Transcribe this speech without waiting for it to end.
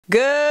Good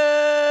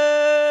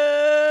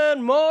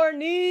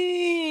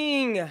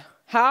morning!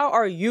 How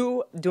are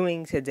you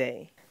doing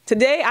today?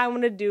 Today I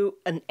want to do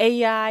an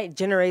AI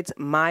generates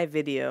my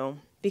video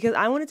because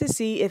I wanted to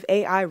see if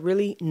AI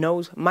really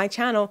knows my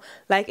channel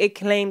like it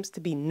claims to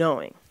be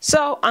knowing.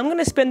 So I'm going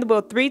to spin the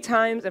wheel 3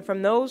 times, and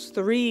from those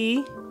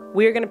 3,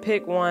 we're going to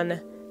pick one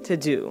to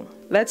do.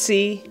 Let's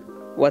see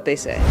what they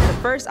say. The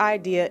first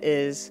idea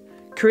is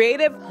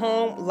Creative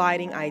Home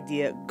Lighting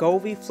Idea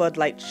Govee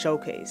Floodlight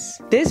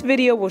Showcase. This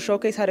video will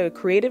showcase how to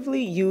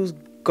creatively use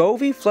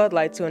Govee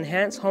floodlights to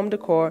enhance home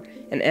decor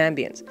and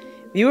ambience.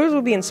 Viewers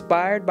will be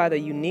inspired by the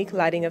unique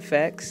lighting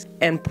effects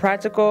and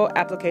practical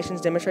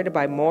applications demonstrated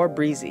by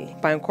Breezy.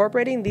 By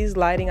incorporating these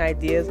lighting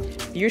ideas,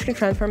 viewers can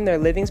transform their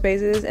living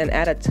spaces and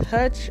add a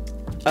touch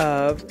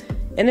of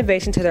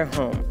innovation to their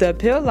home. The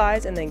appeal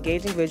lies in the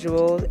engaging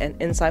visuals and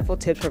insightful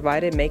tips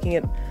provided, making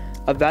it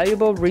a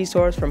valuable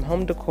resource from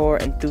home decor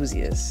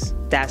enthusiasts.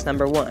 That's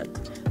number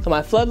 1. So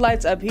my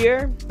floodlights up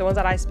here, the ones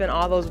that I spent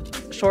all those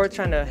shorts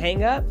trying to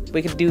hang up,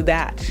 we could do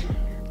that.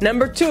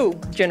 Number 2,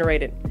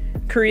 generated.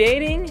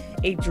 Creating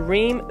a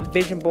dream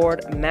vision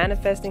board,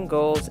 manifesting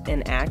goals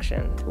in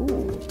action.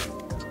 Ooh,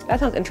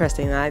 that sounds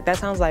interesting. That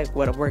sounds like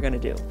what we're gonna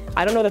do.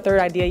 I don't know the third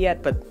idea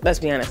yet, but let's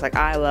be honest, like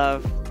I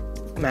love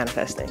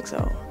manifesting,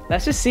 so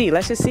let's just see.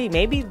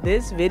 Maybe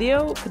this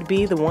video could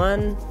be the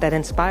one that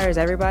inspires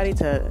everybody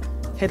to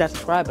hit that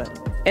subscribe button.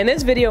 In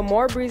this video,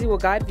 Breezy will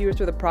guide viewers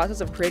through the process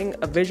of creating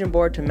a vision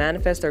board to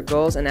manifest their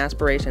goals and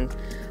aspirations.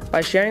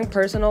 By sharing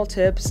personal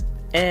tips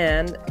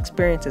and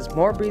experiences,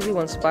 Breezy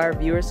will inspire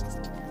viewers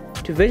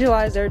to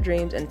visualize their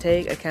dreams and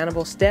take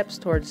accountable steps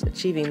towards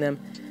achieving them.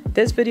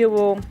 This video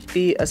will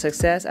be a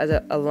success as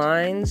it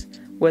aligns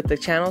with the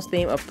channel's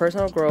theme of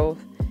personal growth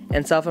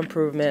and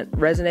self-improvement,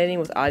 resonating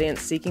with audience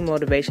seeking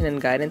motivation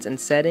and guidance in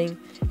setting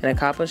and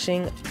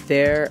accomplishing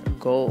their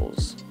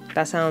goals.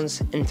 That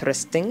sounds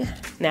interesting.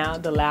 Now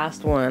the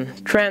last one.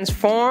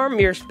 Transform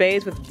your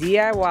space with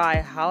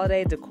DIY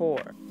holiday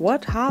decor.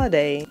 What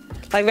holiday?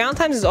 Like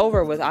Valentine's is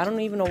over with. I don't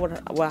even know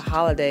what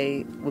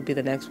holiday would be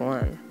the next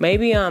one.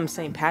 Maybe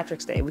St.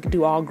 Patrick's Day. We could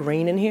do all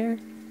green in here.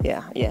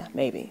 Yeah,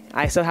 maybe.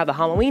 I still have the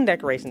Halloween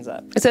decorations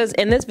up. It says,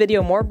 in this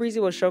video, Breezy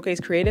will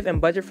showcase creative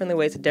and budget-friendly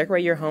ways to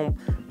decorate your home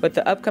with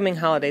the upcoming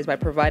holidays by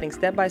providing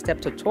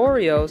step-by-step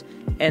tutorials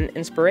and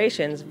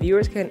inspirations.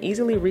 Viewers can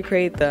easily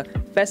recreate the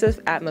festive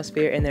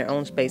atmosphere in their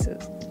own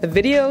spaces. The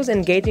video's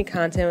engaging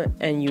content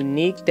and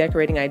unique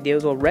decorating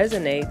ideas will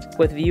resonate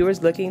with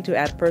viewers looking to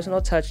add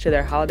personal touch to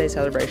their holiday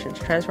celebrations.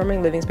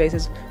 Transforming living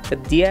spaces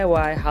with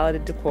DIY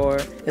holiday decor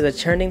is a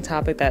trending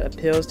topic that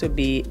appeals to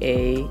be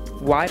a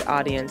wide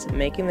audience,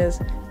 making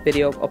this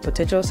video a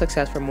potential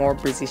success for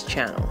Breezy's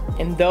channel.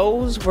 And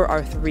those were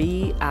our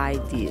 3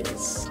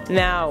 ideas.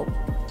 Now,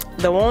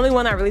 the only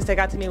one that really stuck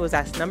out to me was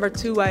that number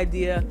 2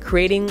 idea,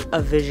 creating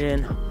a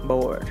vision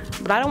board.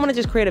 But I don't want to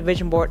just create a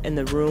vision board in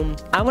the room.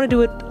 I want to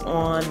do it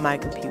on my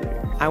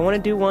computer. I want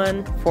to do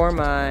one for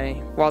my,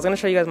 well, I was going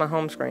to show you guys my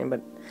home screen,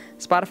 but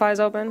Spotify is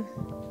open.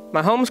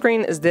 My home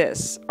screen is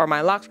this, or my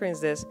lock screen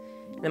is this,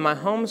 and my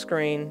home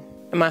screen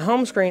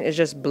is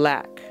just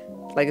black.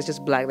 Like it's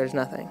just black, there's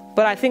nothing.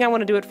 But I think I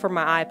want to do it for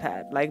my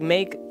iPad. Like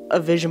make a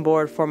vision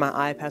board for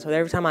my iPad. So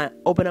every time I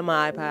open up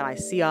my iPad, I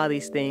see all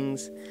these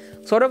things.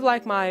 Sort of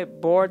like my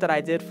board that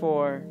I did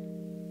for,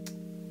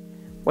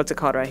 what's it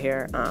called right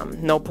here?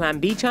 No Plan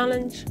B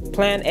challenge.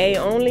 Plan A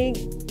only,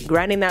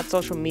 grinding that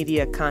social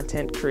media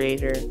content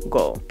creator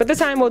goal. But this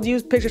time we'll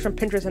use pictures from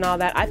Pinterest and all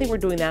that. I think we're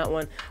doing that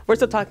one. We're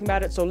still talking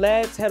about it. So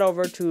let's head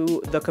over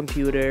to the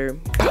computer.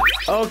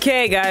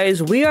 Okay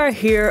guys, we are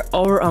here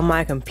over on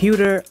my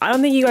computer. I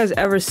don't think you guys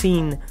ever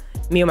seen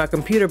me on my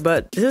computer,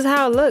 but this is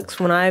how it looks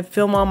when I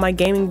film all my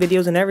gaming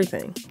videos and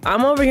everything.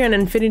 I'm over here in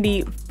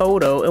Infinity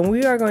Photo, and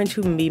we are going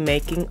to be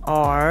making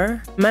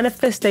our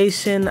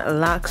manifestation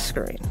lock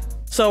screen.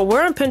 So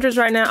we're on Pinterest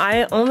right now.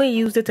 I only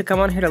used it to come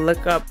on here to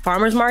look up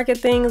farmers market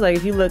things. Like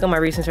if you look at my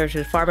recent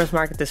searches, farmers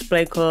market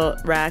display quilt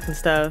racks and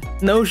stuff.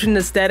 Notion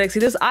aesthetics. See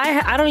this,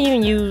 I don't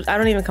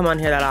even come on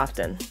here that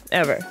often,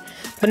 ever.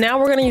 But now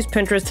we're gonna use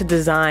Pinterest to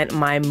design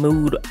my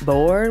mood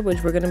board,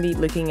 which we're gonna be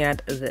looking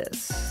at this.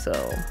 So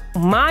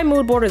my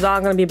mood board is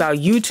all gonna be about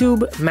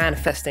YouTube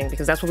manifesting,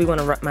 because that's what we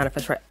wanna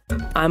manifest, right?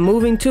 I'm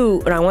moving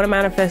to, and I wanna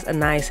manifest a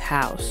nice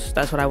house.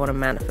 That's what I wanna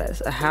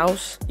manifest. A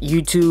house,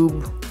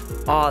 YouTube,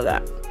 all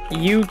that.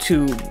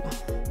 YouTube.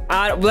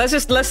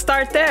 Let's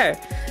start there.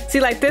 See,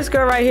 like this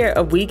girl right here,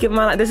 a week in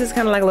my life. This is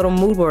kind of like a little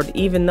mood board,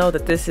 even though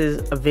that this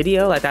is a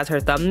video, like that's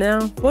her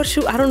thumbnail. What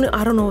shoot? I don't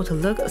know what to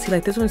look. See,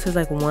 like this one says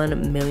like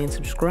 1 million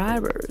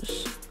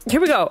subscribers. Here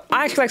we go.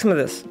 I actually like some of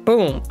this.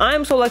 Boom.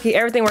 I'm so lucky.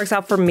 Everything works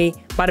out for me.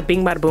 Bada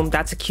bing, bada boom.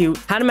 That's a cute.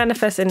 How to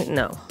manifest it?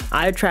 No.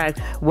 I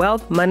attract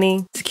wealth,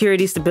 money,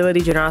 security,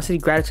 stability, generosity,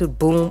 gratitude.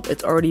 Boom.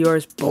 It's already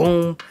yours.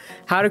 Boom.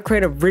 How to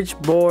create a rich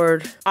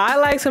board. I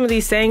like some of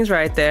these sayings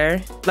right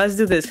there. Let's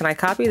do this. Can I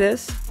copy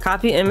this?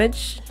 Copy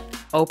image.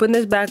 Open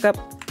this back up.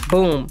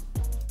 Boom.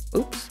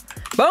 Oops.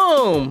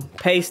 Boom.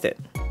 Paste it.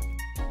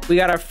 We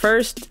got our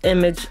first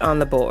image on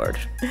the board.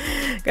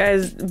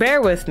 Guys,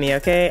 bear with me,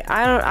 okay?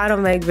 I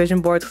don't make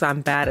vision boards because I'm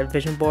bad at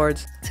vision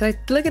boards. So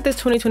like, look at this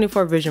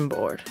 2024 vision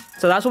board.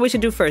 So that's what we should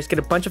do first, get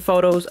a bunch of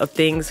photos of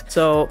things.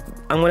 So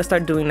I'm gonna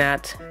start doing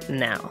that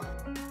now.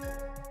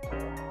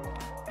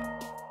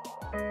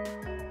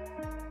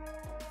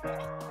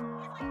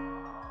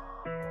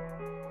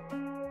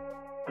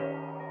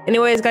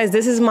 Anyways, guys,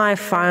 this is my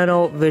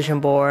final vision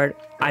board.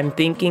 I'm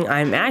thinking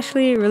I'm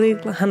actually really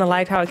kind of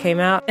like how it came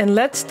out. And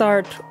let's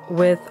start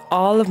with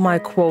all of my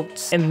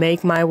quotes and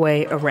make my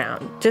way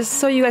around. Just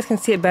so you guys can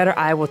see it better,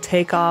 I will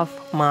take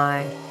off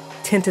my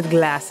tinted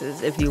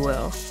glasses, if you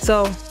will.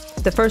 So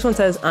the first one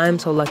says, I'm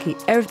so lucky,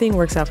 everything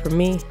works out for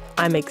me.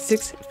 I make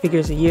 6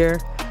 figures a year.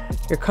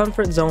 Your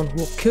comfort zone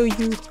will kill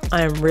you.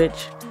 I am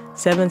rich.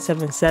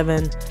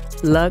 777.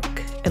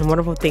 Luck and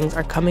wonderful things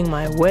are coming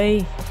my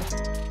way.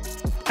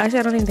 Actually,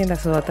 I don't even think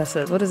that's what that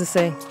says. What does it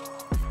say?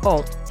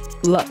 Oh,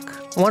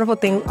 luck. Wonderful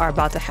things are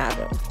about to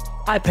happen.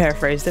 I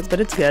paraphrased it,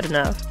 but it's good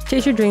enough.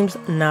 Chase your dreams,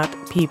 not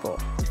people.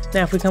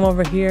 Now, if we come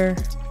over here,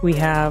 we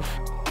have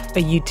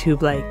a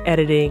YouTube like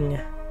editing,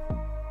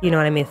 you know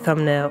what I mean,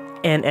 thumbnail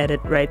and edit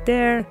right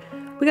there.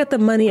 We got the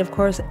money, of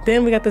course.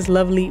 Then we got this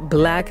lovely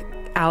black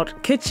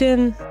out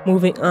kitchen.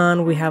 Moving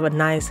on, we have a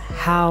nice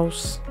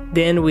house.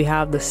 Then we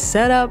have the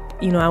setup.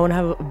 You know, I want to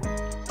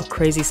have a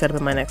crazy setup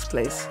in my next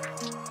place.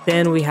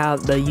 Then we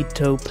have the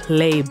YouTube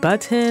play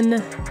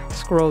button.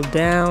 Scroll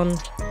down.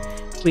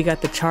 We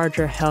got the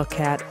Charger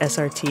Hellcat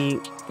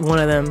SRT, one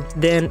of them.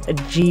 Then a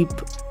Jeep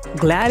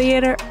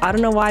Gladiator. I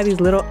don't know why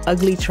these little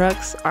ugly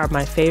trucks are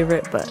my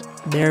favorite, but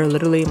they're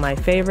literally my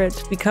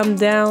favorite. We come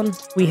down.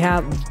 We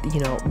have, you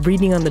know,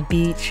 reading on the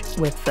beach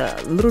with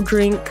a little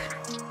drink.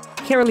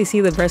 Can't really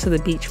see the rest of the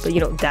beach, but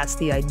you know, that's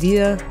the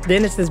idea.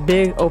 Then it's this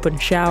big open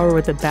shower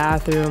with a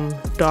bathroom,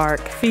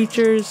 dark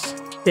features.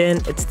 Then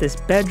it's this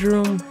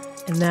bedroom.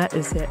 And that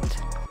is it.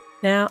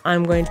 Now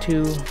I'm going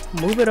to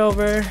move it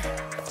over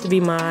to be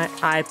my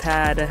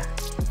iPad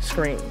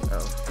screen.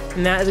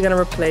 And that is gonna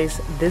replace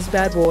this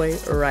bad boy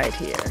right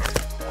here.